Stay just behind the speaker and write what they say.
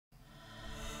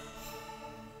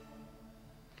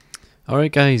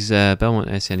Alright guys, Belmont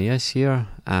SNES here.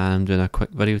 I'm doing a quick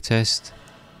video test.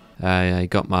 I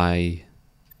got my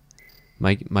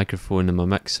microphone and my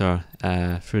mixer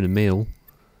through the mail,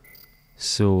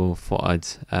 so thought I'd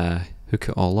hook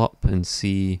it all up and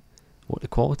see what the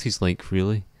quality's like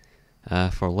really,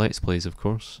 for Let's Plays of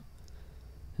course.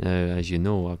 As you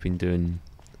know, I've been doing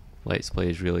Let's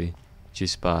Plays really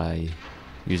just by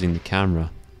using the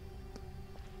camera.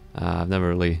 I've never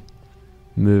really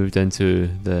moved into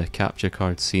the capture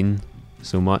card scene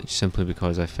so much, simply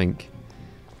because I think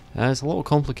it's a little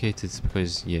complicated,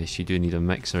 because yes, you do need a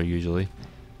mixer usually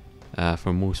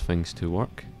for most things to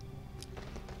work,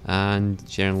 and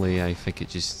generally I think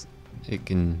it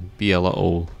can be a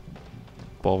little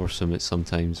bothersome at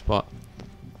sometimes. But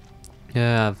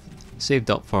yeah, I've saved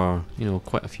up for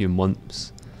quite a few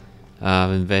months.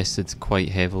 I've invested quite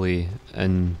heavily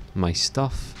in my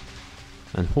stuff,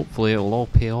 and hopefully it'll all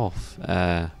pay off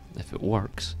if it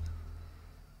works.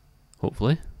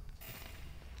 Hopefully.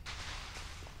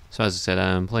 So as I said,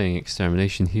 I'm playing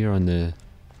Extermination here on the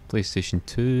PlayStation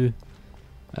 2.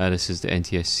 This is the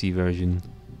NTSC version.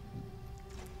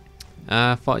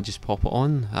 I thought I'd just pop it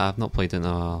on. I've not played it in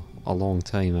a long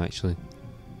time actually.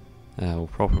 Well,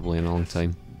 probably in a long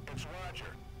time.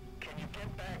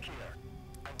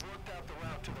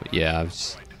 But yeah,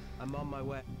 I'm on my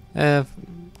way.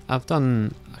 I've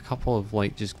done a couple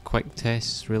of just quick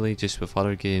tests really, just with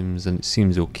other games, and it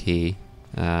seems okay.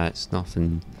 It's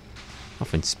nothing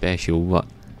special, but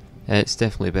it's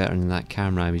definitely better than that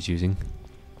camera I was using.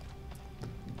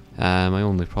 My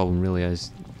only problem really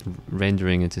is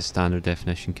rendering into standard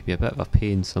definition can be a bit of a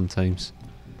pain sometimes,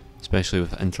 especially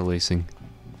with interlacing.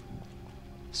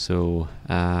 So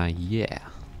yeah.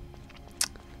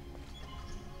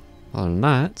 Other than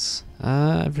that,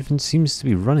 everything seems to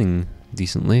be running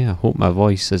decently. I hope my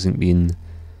voice isn't being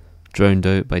drowned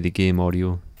out by the game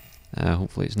audio.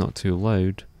 Hopefully it's not too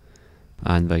loud,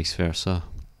 and vice versa.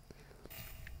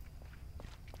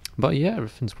 But yeah,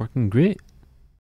 everything's working great.